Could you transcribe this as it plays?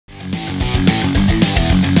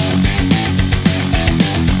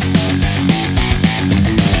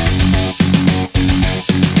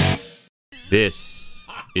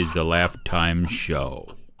is the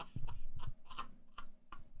LaughTimeShow.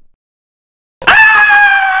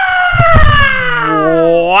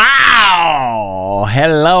 Wow!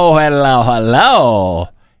 Hello, hello, hello.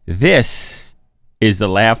 This is the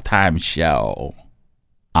LaughTimeShow.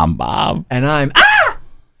 I'm Bob. And I'm...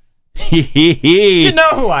 You know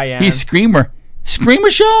who I am. He's Screamer. Screamer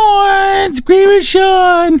Sean! Screamer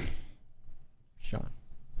Sean! Sean.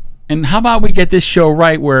 And how about we get this show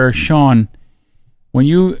right where, Sean, when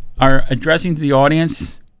you are addressing to the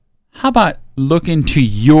audience, how about look into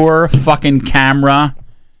your fucking camera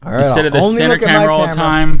instead of the center camera all the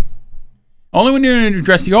time? Only when you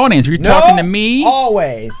address the audience. When you're talking to me.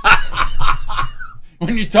 Always.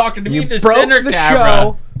 When you're talking to me, the broke center the camera.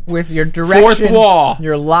 Show with your direction. Fourth wall.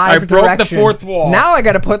 Your live I broke direction. the fourth wall. Now I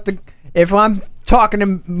got to put the... If I'm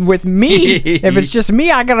talking with me, if it's just me,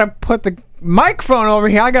 I got to put the microphone over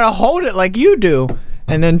here. I got to hold it like you do.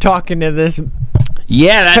 And then talking to this...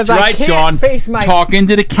 Yeah, that's right, Sean. Talk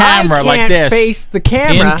into the camera like this. Face the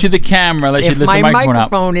camera. Into the camera. Let's if lift my the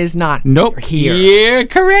microphone is not here. Yeah,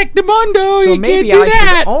 correct, Mundo. So you maybe can't do I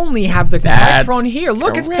that. should only have the microphone here.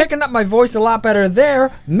 Look, it's picking up my voice a lot better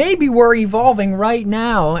there. Maybe we're evolving right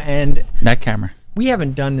now, and that camera. We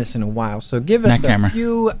haven't done this in a while, so give us a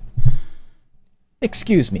few.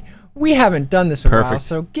 Excuse me. We haven't done this in a while,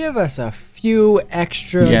 so give us a few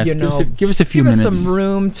extra, you know. Give us a few minutes. Give us some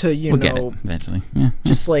room to, you know. We'll get it eventually. Yeah.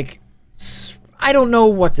 Just like, I don't know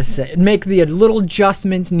what to say. Make the little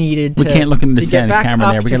adjustments needed to, we can't look in the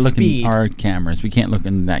camera there. We got to look speed. in our cameras. We can't look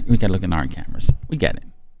in that. We got to look in our cameras. We get it.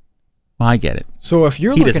 Well, I get it. So if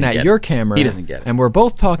you're looking at your camera, he doesn't get it. And we're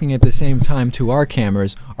both talking at the same time to our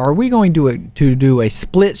cameras, are we going to do a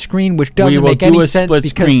split screen, which doesn't make any sense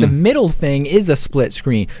because the middle thing is a split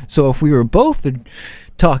screen. So if we were both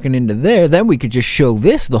talking into there, then we could just show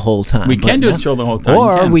this the whole time. We can do a show the whole time.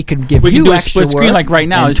 Or we could give you do a extra split screen like right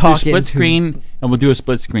now. Let's do a split screen, and we'll do a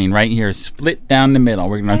split screen right here. Split down the middle.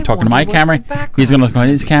 We're going to talk to my camera. He's going to look on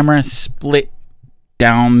his camera. Split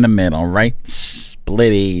down the middle, right?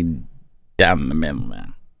 Splitting down the middle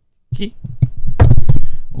now. Okay.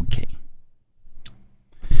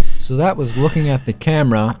 So that was looking at the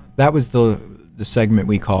camera. That was the segment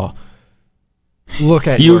we call look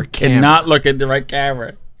at your camera. You cannot look at the right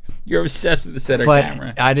camera. You're obsessed with the center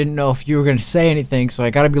camera. I didn't know if you were going to say anything, so I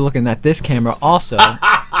got to be looking at this camera also.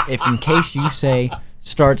 If in case you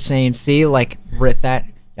start saying, see, like with that,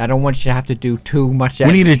 I don't want you to have to do too much.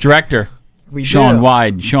 We need a director. Sean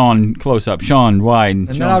wide, Sean close up, Sean wide, and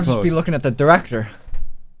then I'll just be looking at the director.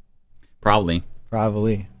 Probably.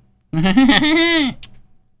 Well,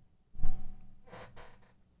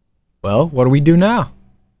 what do we do now?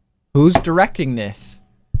 Who's directing this?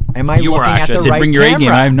 Am I looking at the right camera? Bring your A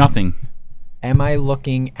game. I have nothing. Am I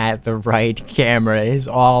looking at the right camera is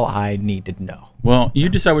all I need to know. Well, you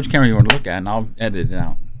decide which camera you want to look at, and I'll edit it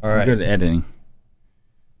out. All right. I'm good at editing.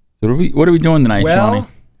 So what are we doing tonight, Shawnee?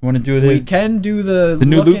 You want to do we can do the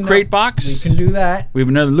new Loot Crate box? We can do that. We have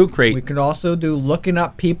another Loot Crate. We could also do looking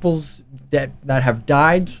up people's that have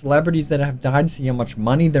died, celebrities that have died, see how much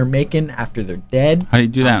money they're making after they're dead. How do you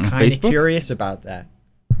do that on Facebook? I'm kind of curious about that.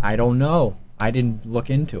 I don't know. I didn't look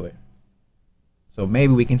into it. So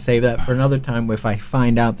maybe we can save that for another time if I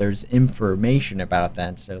find out there's information about that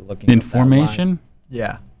instead of looking at that line.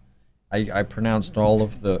 Yeah. I pronounced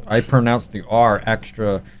the R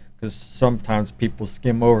extra because sometimes people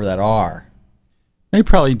skim over that R. They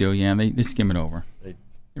probably do, yeah. They skim it over.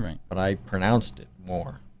 You're right. But I pronounced it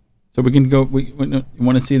more. So we can go. We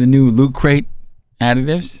want to see the new Loot Crate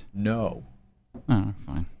additives? No. Oh,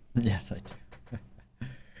 fine. Yes, I do.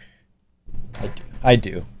 I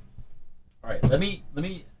do. All right. Let me.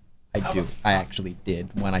 I actually did.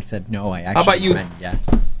 When I said no, I actually meant yes.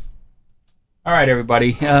 All right,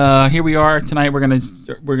 everybody. Here we are tonight. We're gonna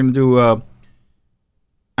do.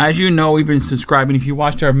 As you know, we've been subscribing. If you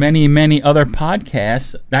watched our many other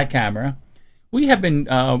podcasts, that camera, we have been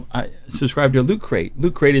subscribed to Loot Crate.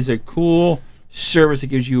 Loot Crate is a cool service that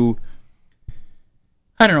gives you,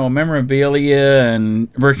 I don't know, memorabilia and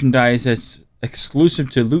merchandise that's exclusive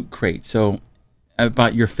to Loot Crate. So,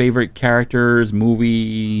 about your favorite characters,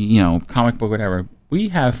 movie, comic book, whatever. We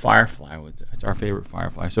have Firefly. It's our favorite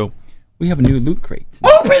Firefly. So, we have a new Loot Crate.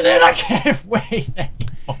 Open it! I can't wait.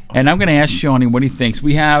 And I'm going to ask Shawnee what he thinks.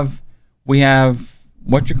 We have,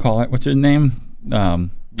 what you call it? What's her name?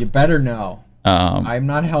 You better know. I'm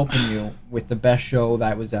not helping you with the best show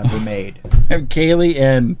that was ever made. I have Kaylee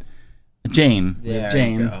and Jane. Yeah,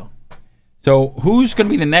 Jane. There you go. So who's going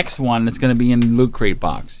to be the next one that's going to be in the Loot Crate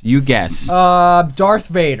box? You guess. Darth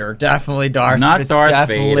Vader. Definitely Darth. Not Darth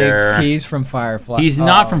Vader. He's from Firefly. He's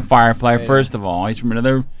not from Firefly, first of all. He's from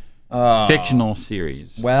another Fictional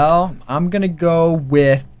series. Well, I'm gonna go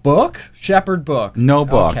with book. Shepherd book. No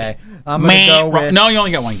book. Okay. I'm gonna go with. No, you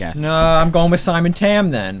only got one guess. No, I'm going with Simon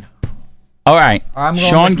Tam then. All right. I'm going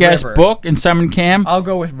Sean with guessed River. book and Simon Cam. I'll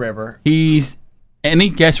go with River. And he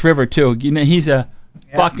guessed River too. You know, he's a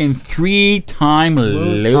fucking 3-time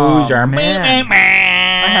loser. Oh, man.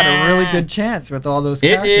 I had a really good chance with all those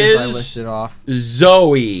characters I listed off.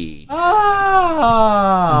 Zoe.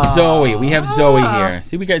 Ah. Zoe. We have Zoe here.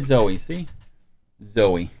 See, we got Zoe. See?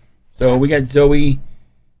 Zoe. So we got Zoe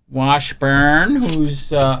Washburn,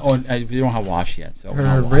 who's... we don't have Wash yet. So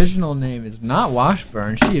her original name is not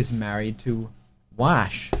Washburn. She is married to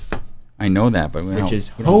Wash. I know that, but which is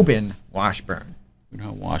Hoban Washburn. We don't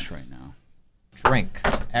have Wash right now. Drink.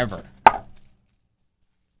 Ever.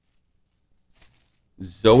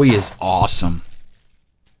 Zoe is awesome.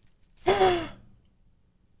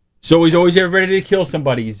 Zoe's always ready to kill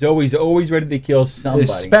somebody. Zoe's always ready to kill somebody.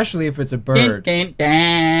 Especially if it's a bird. What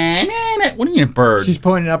do you mean a bird? She's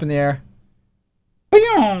pointing up in the air.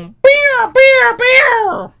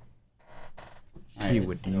 She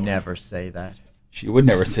would never say that. She would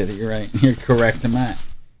never say that. You're right. You're correct, Matt.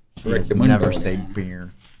 She would never say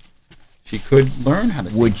beer. She could learn how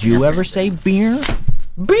to say Would you ever say beer?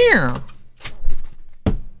 Beer!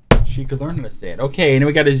 She could learn how to say it. Okay, and then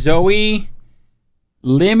we got a Zoe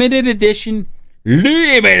limited edition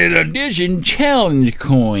challenge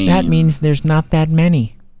coin. That means there's not that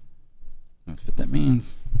many. That's what that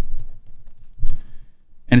means.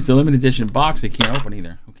 And it's a limited edition box. They can't open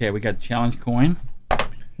either. Okay, we got the challenge coin.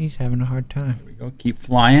 He's having a hard time. Here we go. Keep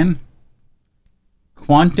flying.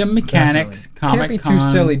 Quantum Mechanics Comic-Con. Can't be too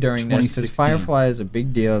silly during this because Firefly is a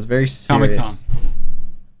big deal. It's very serious. Comic-Con.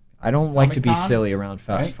 I don't like to be silly around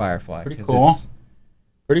Firefly. Pretty cool.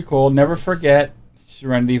 Pretty cool. Never forget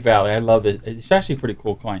Serenity Valley. I love this. It's actually a pretty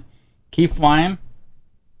cool coin. Keep flying.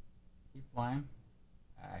 Keep flying.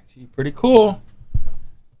 Actually, pretty cool.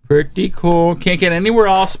 Pretty cool. Can't get anywhere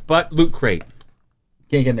else but Loot Crate.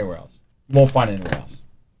 Can't get anywhere else. Won't find anywhere else.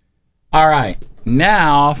 All right.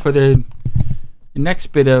 Now for the next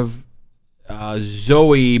bit of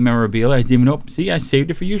Zoe memorabilia. I didn't even open. See, I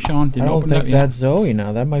saved it for you, Sean. Didn't I don't open think it that's Zoe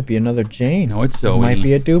now. That might be another Jane. No, it's Zoe. It might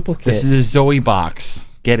be a duplicate. This is a Zoe box.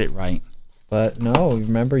 Get it right. But no,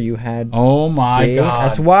 remember you had... Oh my God.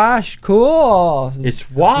 That's Wash. Cool.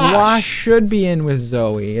 It's Wash. Wash should be in with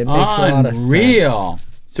Zoe. It makes a lot of sense. Unreal.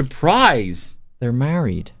 Surprise. They're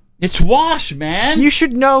married. It's Wash, man. You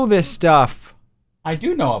should know this stuff. I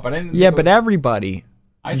do know it, but I didn't... Yeah, but everybody.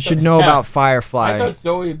 You should know about Firefly. I thought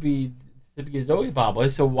Zoe would be a Zoe bobble.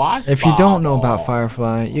 It's a Wash If you don't know about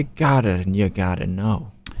Firefly, you gotta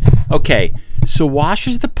know. Okay, so Wash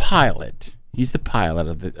is the pilot. He's the pilot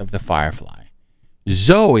of the Firefly.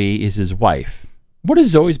 Zoe is his wife. What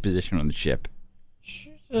is Zoe's position on the ship?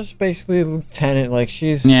 She's just basically a lieutenant. Like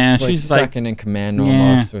she's she's second in command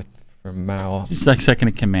almost from Mal. She's like second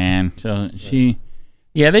in command. So she,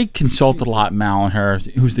 they consult a lot. Mal and her,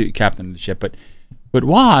 who's the captain of the ship, but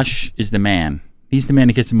Wash is the man. He's the man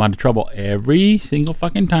that gets them out of trouble every single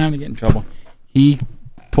fucking time they get in trouble. He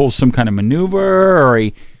pulls some kind of maneuver or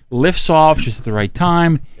he lifts off just at the right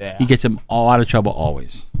time. Yeah. He gets them all out of trouble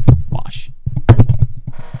always. Wash.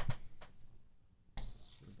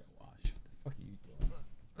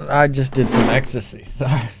 I just did some ecstasy.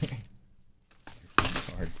 Sorry.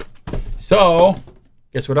 So,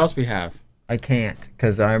 guess what else we have? I can't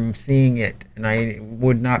because I'm seeing it, and I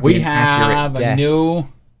would not be an accurate guess. We have a new...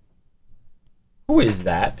 Who is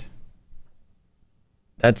that?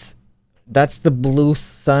 That's the Blue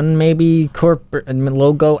Sun, maybe, corporate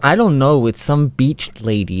logo. I don't know. It's some beach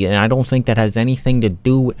lady, and I don't think that has anything to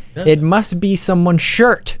do with... It must be someone's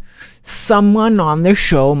shirt. Someone on the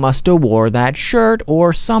show must have wore that shirt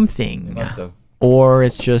or something. Or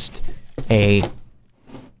it's just a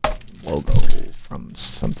logo from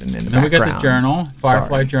something in the background. Then we got the journal,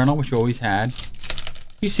 Firefly Journal, which you always had.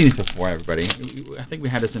 You've seen this before, everybody. I think we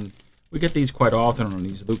had this in... We get these quite often on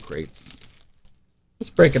these loot crates. Let's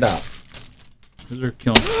break it up. Those are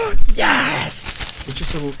killing. Yes! It's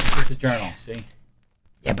just a journal, see?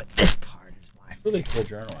 Yeah, but this part is my really cool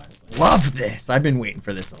journal, actually. Love this. I've been waiting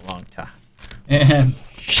for this a long time. And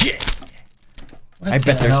shit. I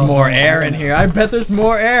bet there's more air in here. I bet there's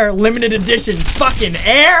more air. Limited edition fucking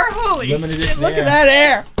air? Holy shit, look at that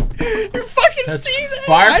air. You fucking see that?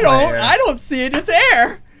 I don't see it. It's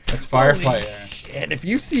air. That's Firefly air. And if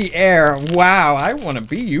you see air, wow, I want to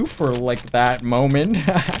be you for like that moment.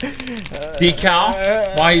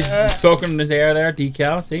 Decal. Why he's soaking in his air there?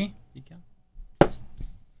 Decal. See? Decal.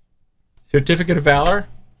 Certificate of Valor.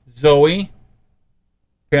 Zoe.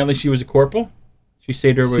 Apparently she was a corporal. She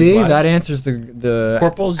stayed over with See, Gladys. that answers the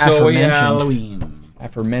Corporal Zoe Halloween.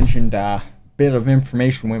 aforementioned bit of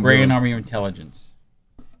information. When Gray and Army of Intelligence.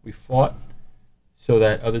 We fought so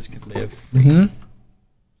that others could live.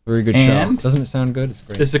 Very good show. Doesn't it sound good? It's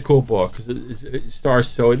great. This is a cool book because it stars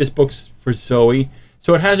Zoe. This book's for Zoe.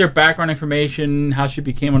 So it has her background information, how she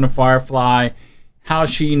became on the Firefly, how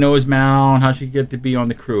she knows Mount, how she get to be on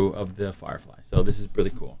the crew of the Firefly. So this is really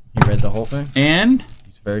cool. You read the whole thing? And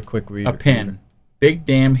he's a very quick reader. A pin. Big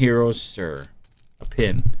damn heroes, sir. A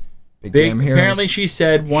pin. Big damn heroes. Apparently she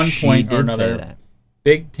said one point or another. Say that.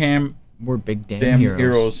 Big damn. We're big damn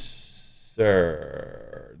heroes,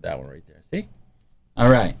 sir. That one right there. See?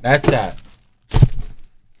 All right, that's that.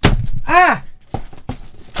 Ah!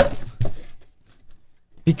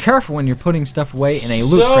 Be careful when you're putting stuff away in a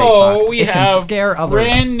loot crate box. We it have can scare others.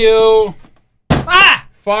 Brand new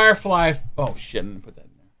Firefly. Oh shit! I'm gonna put that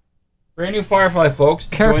in there. Brand new Firefly folks.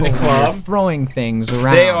 Careful join the club. when you're throwing things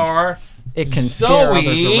around. They are. It can scare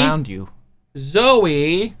others around you.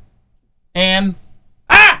 Zoe and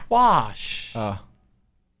Wash.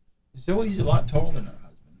 Zoe's a lot taller than her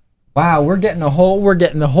husband. Wow, we're getting the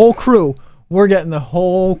whole crew. We're getting the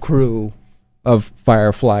whole crew of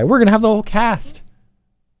Firefly. We're gonna have the whole cast.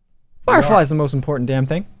 Firefly's the most important damn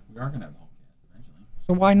thing. We are gonna have the whole cast eventually.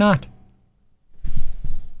 So why not?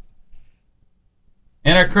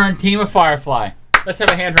 And our current team of Firefly. Let's have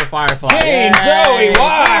a hand for Firefly. Jane, Zoe,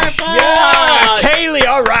 Wash, yeah, Kaylee,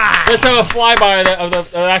 all right. Let's have a flyby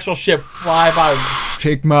of the actual ship. Flyby.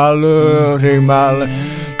 Take my love, take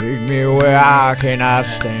me where I cannot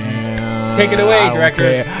stand. Take it away,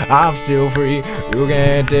 directors. I'm still free. You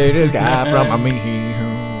can't take this guy from me.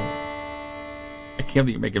 I can't believe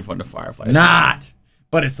you're making fun of Firefly. Not.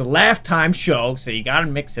 But it's the laugh time show, so you gotta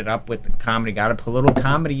mix it up with the comedy. Gotta put a little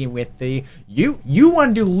comedy with the. You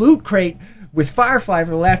want to do Loot Crate with Firefly for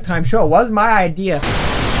the laugh time show? It was my idea.